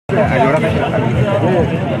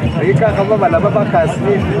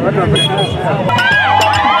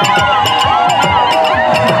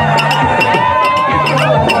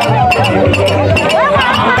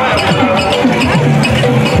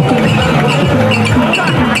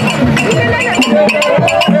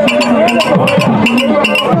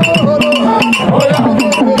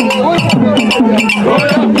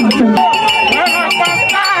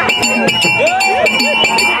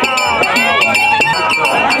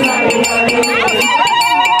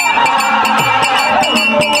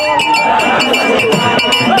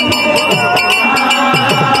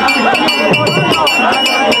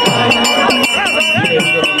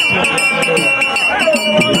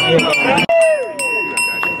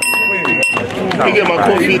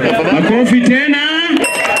Makofi tena.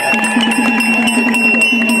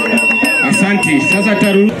 Asante. Sasa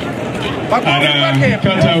taru.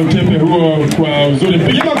 Kata utepe huo kwa uzuri.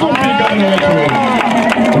 Piga makofi gavana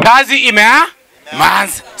wetu. Kazi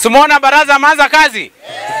imeanza. Simuona baraza maanza kazi.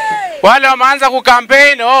 Wale wameanza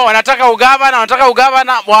kukampeni, wanataka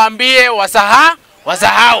ugavana, waambie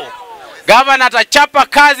wasahau. Gavana atachapa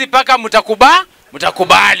kazi paka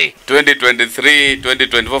mutakubali.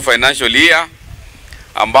 2023-2024 financial year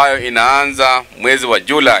ambayo inaanza mwezi wa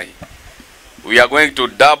July. We are going to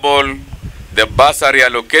double the bursary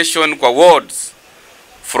allocation kwa wards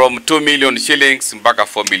from 2 million shillings mpaka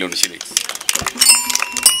 4 million shillings.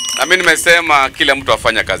 Na mimi nimesema kila mtu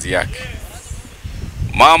afanya kazi yake.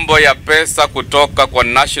 Mambo ya pesa kutoka kwa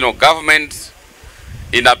national government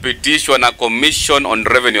inapitishwa na Commission on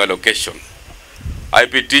Revenue Allocation.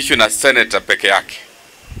 Haipitishwi na senator peke yake.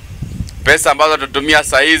 Pesa ambazo tutumia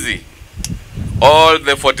saizi, all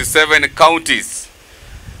the 47 counties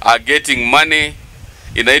are getting money,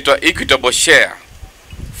 inaitwa equitable share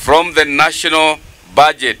from the national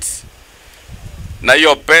budget. Na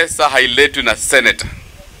hiyo pesa hailetwi na senator.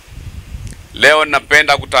 Leo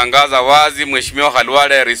napenda kutangaza wazi, Mheshimiwa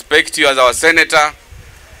Khalwale, I respect you as our senator,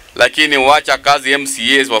 lakini wacha kazi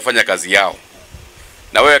MCAs wafanya kazi yao.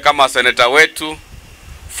 Na wewe kama senator wetu,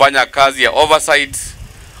 fanya kazi ya oversight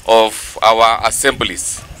of our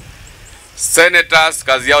assemblies. Senators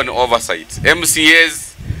kazi yao ni oversight.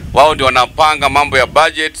 MCAs wao ndio wanapanga mambo ya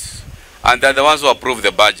budget and they're the ones who approve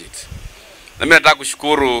the budget. Na mimi nataka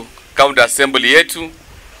kushukuru county assembly yetu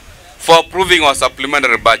for approving our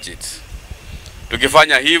supplementary budget.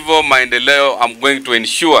 Tukifanya hivyo maendeleo, I'm going to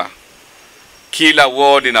ensure kila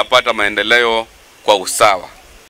ward inapata maendeleo kwa usawa.